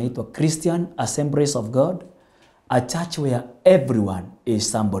kanisa inaitwa Christian Assemblies of God, A church where everyone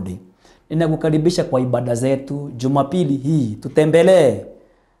is somebody. Ninakukaribisha kwa ibada zetu Jumapili hii.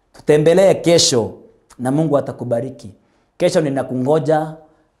 Tutembelee kesho na Mungu atakubariki. Kesho ninakungoja,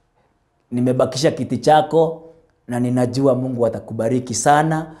 nimebakisha kiti chako na ninajua Mungu atakubariki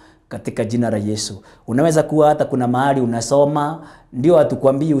sana katika jina la Yesu. Unaweza kuwa hata kuna mahali unasoma, ndio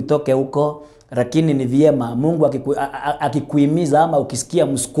hatukwambii utoke huko, lakini ni vyema Mungu akikuhimiza ama ukisikia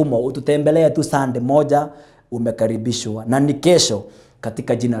msukumo ututembelee tu Sunday moja, umekaribishwa na ni kesho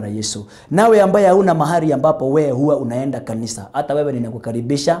katika jina la Yesu. Nawe ambaye hauna mahali ambapo wewe huwa unaenda kanisa, hata wewe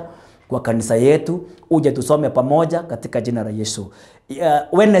ninakukaribisha kwa kanisa yetu, uje tusome pamoja katika jina la Yesu.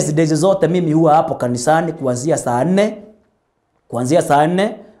 Wednesdays zote mimi huwa hapo kanisani kuanzia saa 4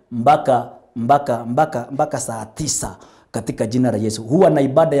 mpaka saa 9 katika jina la Yesu. Huwa na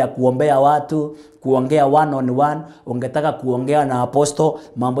ibada ya kuombea watu, kuongea one on one. Ungetaka kuongea na apostle,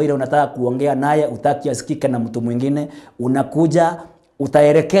 mambo ile unataka kuongea naye, utaki asikike na mtu mwingine, unakuja,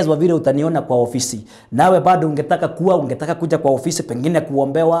 utaelekezwa vile utaniona kwa ofisi. Nawe bado ungetaka kuja kwa ofisi, pengine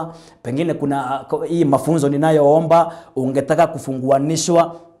kuombewa, pengine kuna hii mafunzo ninayoomba, ungetaka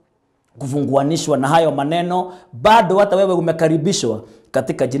kufunguanishwa na hayo maneno, bado hata wewe umekaribishwa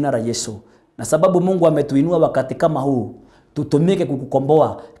katika jina la Yesu. Na sababu Mungu ametuinua wakati kama huu, tutumike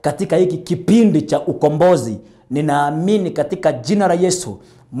kukukomboa katika hiki kipindi cha ukombozi. Ninaamini katika jina la Yesu,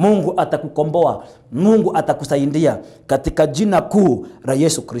 Mungu atakukomboa, Mungu atakusaidia katika jina kuu la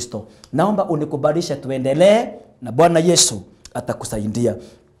Yesu Kristo. Naomba unikubalisha tuendelee na Bwana Yesu atakusaidia.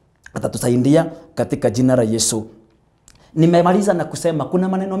 Atatusaidia katika jina la Yesu. Nimemaliza na kusema kuna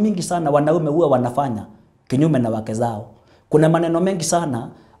maneno mengi sana wanaume huwa wanafanya kinyume na wake zao. Kuna maneno mengi sana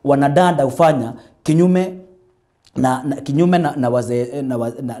wanadada hufanya kinyume na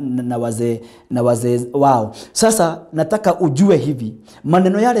wazee wao. Sasa nataka ujue hivi,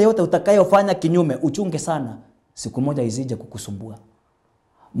 maneno yale yote utakayofanya kinyume, uchunge sana, siku moja isije kukusumbua.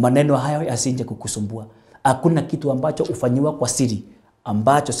 Maneno hayo yasije kukusumbua. Hakuna kitu ambacho ufanyiwa kwa siri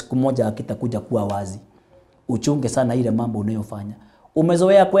ambacho siku moja hakitakuja kuwa wazi. Uchunge sana ile mambo unayofanya.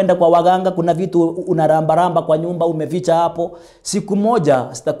 Umezoea kwenda kwa waganga, kuna vitu unarambaramba kwa nyumba umeficha hapo, siku moja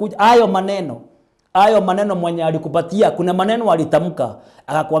sitakuja hayo maneno mwenye alikupatia, kuna maneno alitamka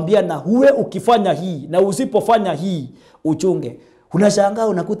akakwambia na huwe ukifanya hii na usipofanya hii uchunge. Unashangaa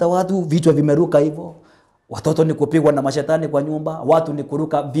unakuta watu vichwa vimeruka hivyo. Watoto ni kupigwa na mashetani kwa nyumba, watu ni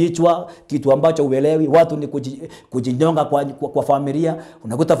kuruka vichwa, kitu ambacho uelewi, watu ni kujinyonga kwa familia.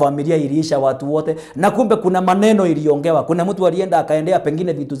 Unakuta familia iliisha watu wote, na kumbe kuna maneno iliongewa. Kuna mtu alienda akaendea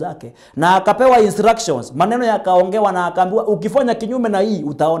pengine vitu zake na akapewa instructions, maneno yakaongewa na akaambiwa ukifanya kinyume na hii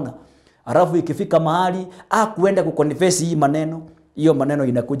utaona. Alafu ikifika mahali kuenda kuconfess hii maneno, hiyo maneno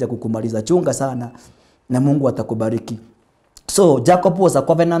inakuja kukumaliza. Chunga sana na Mungu atakubariki. So Jacob was a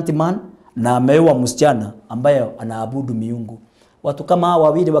covenant man na ameoa msichana ambaye anaabudu miungu. Watu kama hawa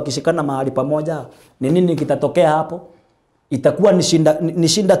wawili wakishikana mahali pamoja, ni nini kitatokea hapo? Itakuwa ni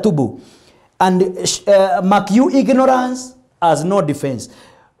shinda tubu. And mark you ignorance as no defense.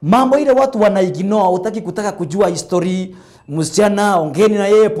 Mambo ile watu wanaignore, hutaki kutaka kujua history. Msichana ongeni na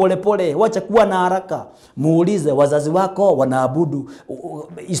yeye pole, wacha kuwa na haraka. Muulize wazazi wako wanaabudu,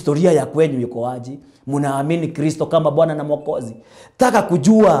 historia ya kwenyu iko aje? Mnaamini Kristo kama Bwana na Mwokozi? Taka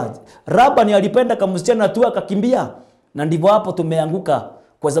kujua. Labani alipenda kama msichana tu akakimbia, na ndivyo hapo tumeanguka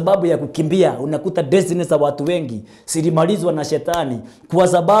kwa sababu ya kukimbia. Unakuta destiny za watu wengi silimalizwa na shetani kwa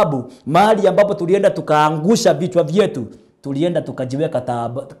sababu mahali ambapo tulienda tukaangusha vichwa vyetu, tulienda tukajiweka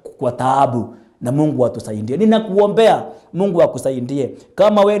kwa taabu. Na Mungu atusaidie. Ninakuombea Mungu akusaidie.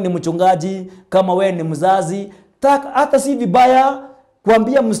 Kama we ni mchungaji, kama we ni mzazi, hata si vibaya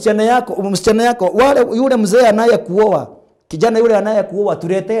kuambia msichana yako yule mzee anayekuoa, kijana yule anayekuoa,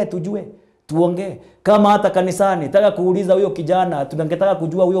 tuletee tujue, tuongee. Kama hata kanisani nataka kuuliza huyo kijana, tunangetaka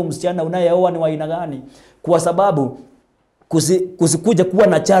kujua huyo msichana unayeoa ni wa aina gani, kwa sababu kusikuja kuwa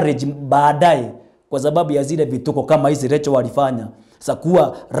na challenge baadaye kwa sababu ya zile vituko kama hizi Rachel walifanya.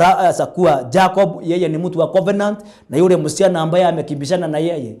 Sakuwa Jacob yeye ni mtu wa covenant, na yule msichana ambaye amekimbishana na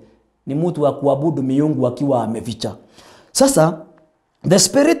yeye ni mtu wa kuabudu miungu akiwa ameficha. Sasa the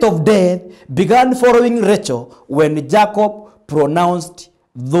spirit of death began following Rachel when Jacob pronounced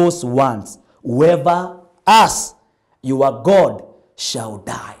those words, whoever asks your God shall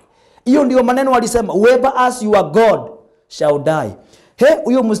die. Hiyo ndio maneno walisema, whoever asks your God shall die.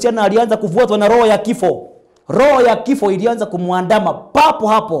 Huyo msichana alianza kufuatwa na roho ya kifo. Roho ya kifo ilianza kumuandama papo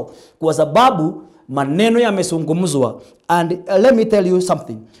hapo kwa sababu maneno yamezungumzwa. And let me tell you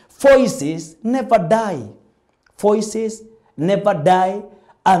something. Voices never die. Voices never die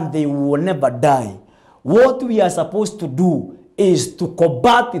and they will never die. What we are supposed to do is to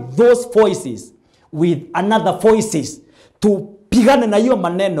combat those voices with another voices to pigana na hiyo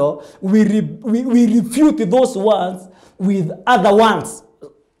maneno, we refute those ones with other ones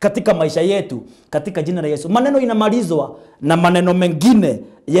katika maisha yetu, katika jina la Yesu. Maneno inamalizwa na maneno mengine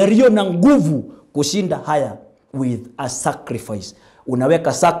yaliyo na nguvu kushinda haya with a sacrifice.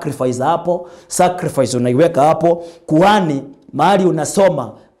 Unaweka sacrifice hapo, sacrifice unaiweka hapo. Kuhani mahali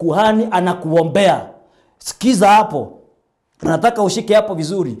unasoma, kuhani anakuombea. Sikiza hapo, nataka ushike hapo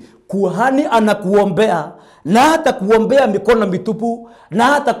vizuri. Kuhani anakuombea, na hata kuombea mikono mitupu, na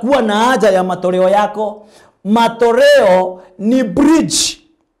hata kuwa na haja ya matoleo yako. Matoleo ni bridge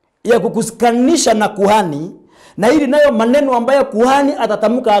ya kukusikanisha na kuhani, na hili nayo maneno ambayo kuhani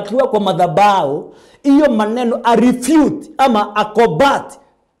atatamuka akiwa kwa madhabahu, iyo maneno a refute ama a combat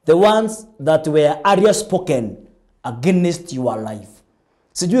the ones that were earlier spoken against your life.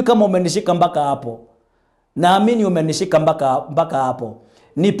 Sijui kama umenishika mpaka hapo. Naamini umenishika mpaka hapo.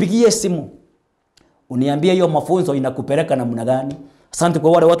 Nipigie simu, uniambie hiyo mafunzo inakupeleka namna gani. Asante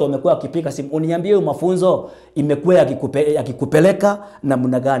kwa wale watu wamekuwa wakipiga simu. Uniambie hiyo mafunzo imekuwa yakikupeleka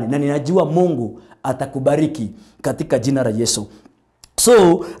namna gani, na ninajua Mungu atakubariki katika jina la Yesu.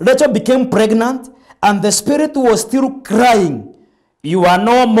 So Rachel became pregnant and the spirit was still crying, you are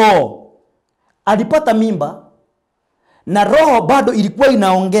no more. Alipata mimba na roho bado ilikuwa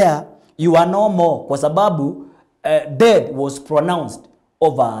inaongea, you are no more, kwa sababu death was pronounced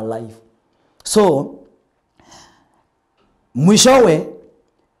over her life. So mwishowe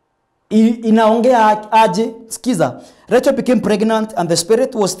inaongea aje? Sikiza. Rachel became pregnant and the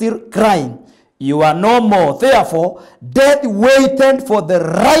spirit was still crying, you are no more. Therefore death waited for the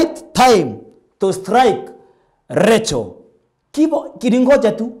right time to strike Rachel.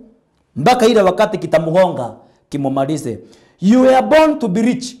 Kilingoja tu mpaka ile wakati kitamugonga kimomalize. You were born to be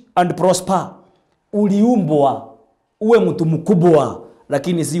rich and prosper. Uliumbwa uwe mtu mkubwa,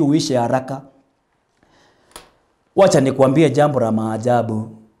 lakini si uishe haraka. Wacha nikuambie jambo la maajabu.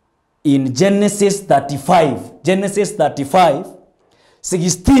 In Genesis 35,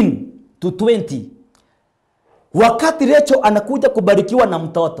 16 to 20, wakati Rachel anakuja kubarikiwa na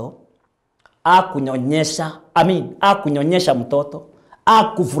mtoto, akunyonyesha mtoto,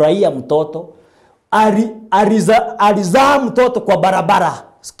 akufurahia mtoto, alizaa mtoto kwa barabara.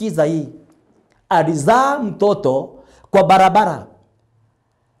 Sikiza hii, alizaa mtoto kwa barabara.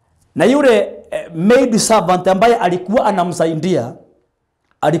 Na yule maid servant ambaye alikuwa anamsaidia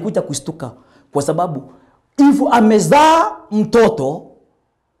alikuja kushtuka, kwa sababu if amezaa mtoto,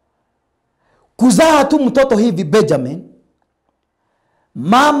 kuzaa tu mtoto hivi Benjamin,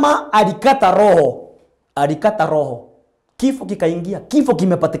 mama alikata roho, kifo kikaingia. Kifo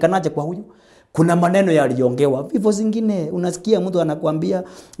kimepatikanaje kwa huyu? Kuna maneno yaliongewa. Vifo zingine unasikia mtu anakuambia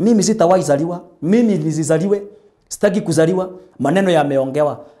mimi sitawahi zaliwa, mimi nilizaliwe, sitaki kuzaliwa. Maneno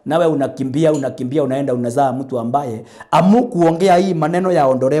yameongewa, nawe unakimbia unaenda unazaa mtu ambaye amukuongea hii maneno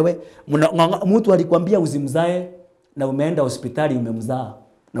yaondolewe. Mtu alikwambia usimzae na umeenda hospitali umemzaa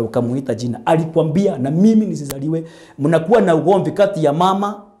na ukamuita jina. Alikwambia na mimi nisizaliwe. Mnakuwa na ugomvi kati ya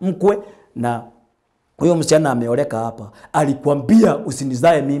mama mkwe na huyo msichana ameoleka hapa. Alikwambia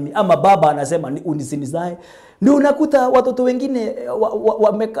usinizae mimi, ama baba anasema unisinizae. Ndio unakuta watoto wengine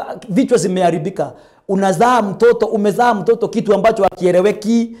vichwa zimeharibika. Unazaa mtoto, umezaa mtoto kitu ambacho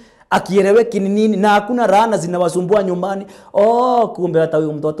akieleweki ni nini, na hakuna laana zinawasumbua nyumbani. Kumbe hata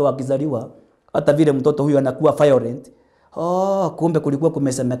huyo mtoto akizaliwa, hata vile mtoto huyo anakuwa violent. Kumbe kulikuwa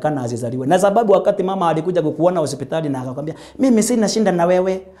kumesemekana azizaliwe. Na sababu wakati mama alikuja kukuona hospitali na akakwambia mimi sina shinda na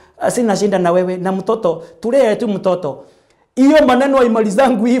wewe na mtoto, tulee tu mtoto. Hiyo maneno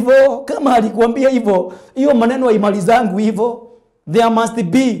haimalizangu hivyo. Kama alikwambia hivyo, hiyo maneno haimalizangu hivyo. There must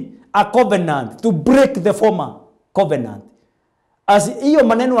be a covenant to break the former covenant. Hiyo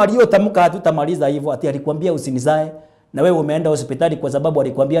maneno aliyotamka hatutamaliza hivyo. Ati alikwambia usinizae na wewe umeenda hospitali kwa sababu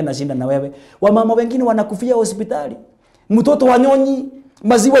alikwambia na shinda na wewe. Wamama wengine wanakufia hospitali. Mtoto wanyonyi,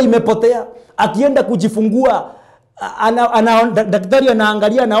 maziwa imepotea, akienda kujifungua daktari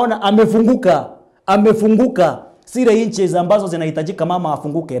anaangalia naona amefunguka zile inches ambazo zinahitajika mama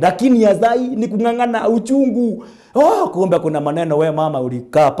afunguke, lakini yazai ni kungangana uchungu. Kumbe kuna maneno we mama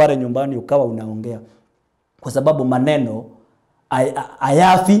ulikaa pale nyumbani ukawa unaongea, kwa sababu maneno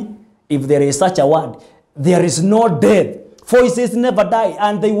ayafi. If there is such a word, there is no death. Voices never die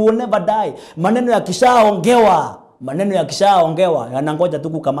and they will never die. Maneno yakishaongewa yanangoja tu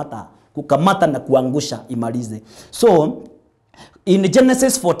kukamata na kuangusha imalize. So in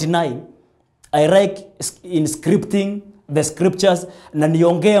Genesis 49, I like in scripting the scriptures na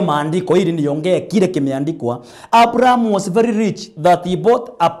niongee maandiko ili niongee kile kimeandikwa. Abraham was very rich that he bought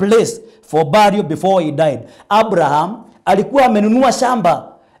a place for burial before he died. Abraham alikuwa amenunua shamba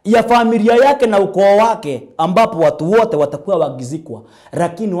ya familia yake na ukoo wake, ambapo watu wote watakuwa wagizikwa.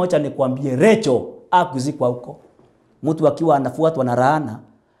 Lakini wacha nikwambie, Rachel hakuzikwa huko. Mtu akiwa anafuatwa na laana,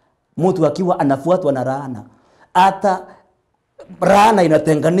 mtu akiwa anafuatwa na laana, hata laana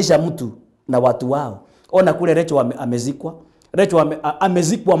inatenganisha mtu na watu wao. Ona kule Rachel amezikwa. Rachel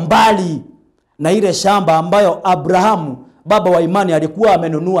amezikwa mbali na ile shamba ambayo Abrahamu baba wa imani alikuwa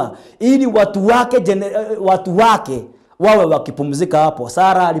amenunua ili watu wake wawe wakipumzika hapo.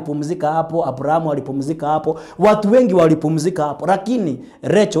 Sara alipumzika hapo, Abrahamu alipumzika hapo, watu wengi walipumzika hapo. Lakini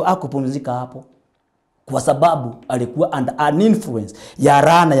Rachel hakupumzika hapo, kwa sababu alikuwa under an influence ya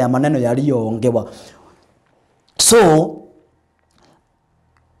laana ya maneno yaliyoongewa. So,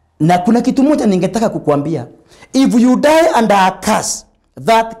 na kuna kitu moja ningetaka kukuambia. If you die under a curse,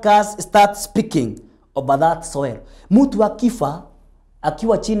 that curse starts speaking over that soil. Mtu akifa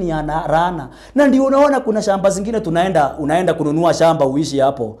akiwa chini ya laana. Na ndio unaona kuna shamba zingine unaenda kununua shamba uishi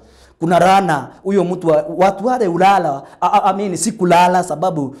hapo. Kuna laana, huyo mtu watu wale ulala, si kulala,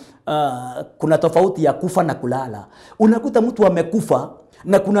 sababu kuna tofauti ya kufa na kulala. Unakuta mtu amekufa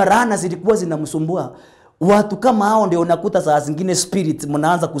na kuna laana zilikuwa zinamsumbua. Watu kama hao ndio unakuta saa zingine spirit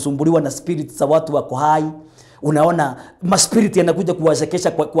mnaanza kusumbuliwa na spirit za watu wako hai. Unaona maspirit yanakuja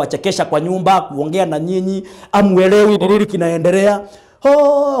kuwachekesha kwa nyumba, kuongea na nyinyi, amuelewi nini kinaendelea.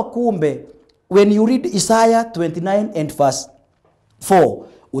 Kumbe when you read Isaiah 29 and verse 4,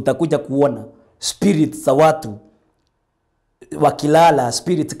 utakuja kuona spirit za watu wakilala,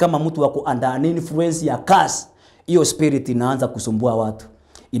 spirit kama mtu wako under an influence ya curse. Hiyo spirit inaanza kusumbua watu.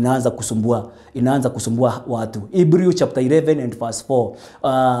 Inaanza kusumbua watu. Hebrew chapter 11 and verse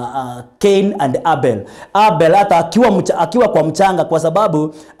 4. Cain and Abel. Abel hata akiwa kwa mchanga, kwa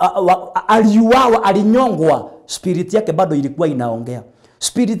sababu aliuawa, alinyongwa, spirit yake bado ilikuwa inaongea.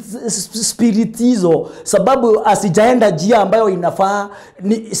 Spirit hizo, sababu asijaenda njia ambayo inafaa,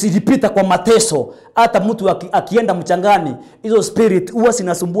 silipita kwa mateso. Hata mtu akienda mchangani, hizo spirit huwa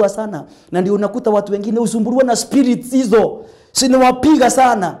sinasumbua sana. Na ndio unakuta watu wengine usumbuliwa na spirit hizo, sinawapiga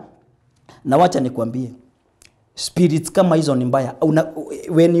sana. Na wacha nikwambie, spirits kama hizo ni mbaya.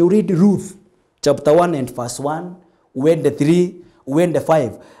 When you read Ruth chapter 1 and verse 1, uende 3, uende 5,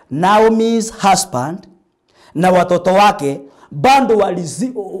 Naomi's husband na watoto wake bando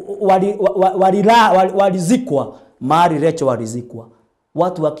walizikwa mahali Rachel walizikwa.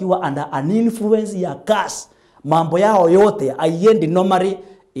 Watu wakiwa under an influence ya curse, mambo yao yote haiendi normally,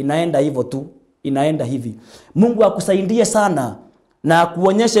 inaenda hivyo tu, inaenda hivi. Mungu akusaidie sana na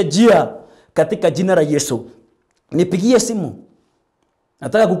kuonyeshe njia katika jina la Yesu. Nipigie simu.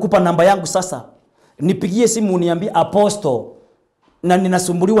 Nataka kukupa namba yangu sasa. Nipigie simu uniambie, Apostle, na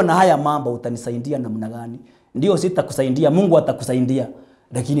ninasumbuliwa na haya mambo, utanisaidia namna gani? Ndio sitakusaidia, Mungu atakusaidia,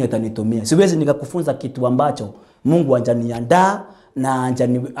 lakini atanitumia. Siwezi nikakufunza kitu ambacho Mungu hajaniandaa na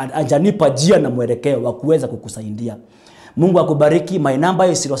hajanipa njia na mwelekeo wa kuweza kukusaidia. Mungu akubariki. My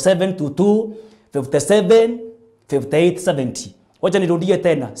number is 0722 57 58 70. Wacha nirudie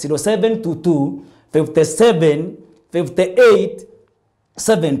tena, 0722 57 58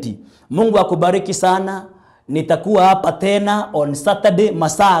 70. Mungu akubariki sana. Nitakuwa hapa tena on Saturday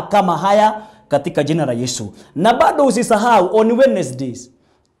masaa kama haya katika jina la Yesu. Na bado usisahau on Wednesdays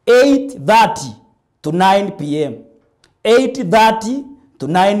 8:30 to 9 p.m. 8:30 to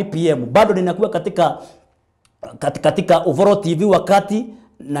 9 p.m. Bado ninakuwa katika Ukuro TV wakati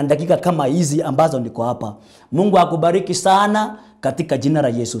na dakika kama hizi ambazo niko hapa. Mungu akubariki sana katika jina la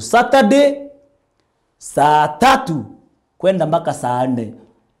Yesu. Saturday saa 3 kwenda mpaka saa 4,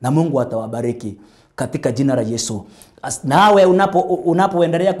 na Mungu atawabariki katika jina la Yesu. Nawe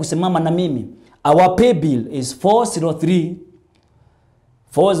unapoendelea kusimama na mimi, our pay bill is 403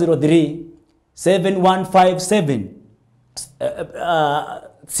 7157.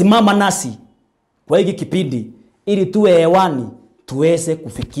 Simama nasi kwa hiki kipindi ili tuwe hewani, tuweze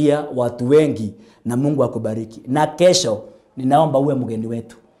kufikia watu wengi, na Mungu akubariki. Na kesho ninaomba uwe mgeni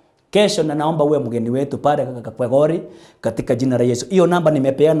wetu. Kesho naomba uwe mgeni wetu pale kwa Gori katika jina la Yesu. Hiyo namba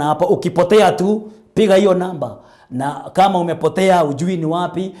nimepeana hapa. Ukipotea tu piga hiyo namba. Na kama umepotea ujui ni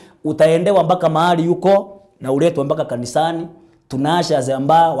wapi, utaendewa mpaka mahali yuko na uletwa mpaka kanisani. Tunasha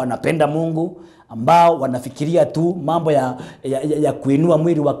ambao wanapenda Mungu, ambao wanafikiria tu mambo ya kuinua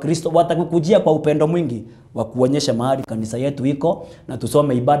mwili wa Kristo, watakukujia kwa upendo mwingi wa kuonyesha mahali kanisa yetu iko, na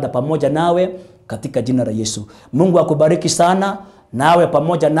tusome ibada pamoja nawe katika jina la Yesu. Mungu akubariki sana, nawe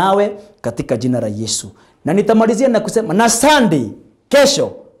pamoja nawe katika jina la Yesu. Na nitamalizia na kusema, na Sunday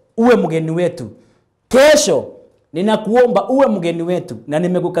kesho uwe mgeni wetu. Kesho ninakuomba uwe mgeni wetu, na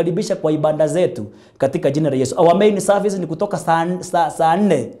nimekukaribisha kwa ibada zetu katika jina la Yesu. Our main service ni kutoka saa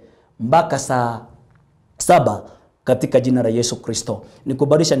 4 mpaka saa 7. katika jina la Yesu Kristo.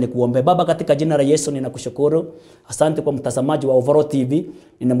 Nikubarisha nikuombe. Baba, katika jina la Yesu ninakushukuru. Asante kwa mtazamaji wa Ukuro TV.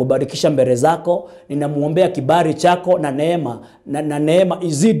 Ninamubarikisha mbele zako. Ninamuombea kibali chako na neema na neema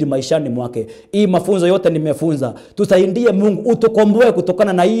izidi maishani mwake. Hii mafunzo yote nimefunza, tusaidie Mungu, utukomboe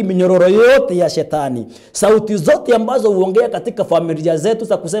kutokana na hii minyororo yote ya shetani. Sauti zote ambazo huongea katika familia zetu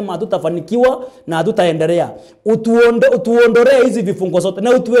za kusema hatutafanikiwa na hatutaendelea, utuondolee hizi vifungo zote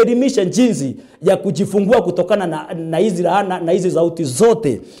na utuelimishe jinsi ya kujifungua kutokana na hizi laana na hizi sauti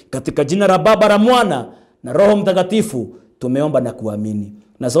zote, katika jina la Baba, la Mwana na Roho Mtakatifu tumeomba na kuamini,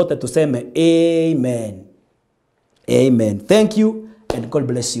 na zote tuseme amen. Amen. Thank you and God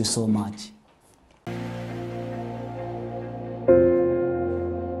bless you so much.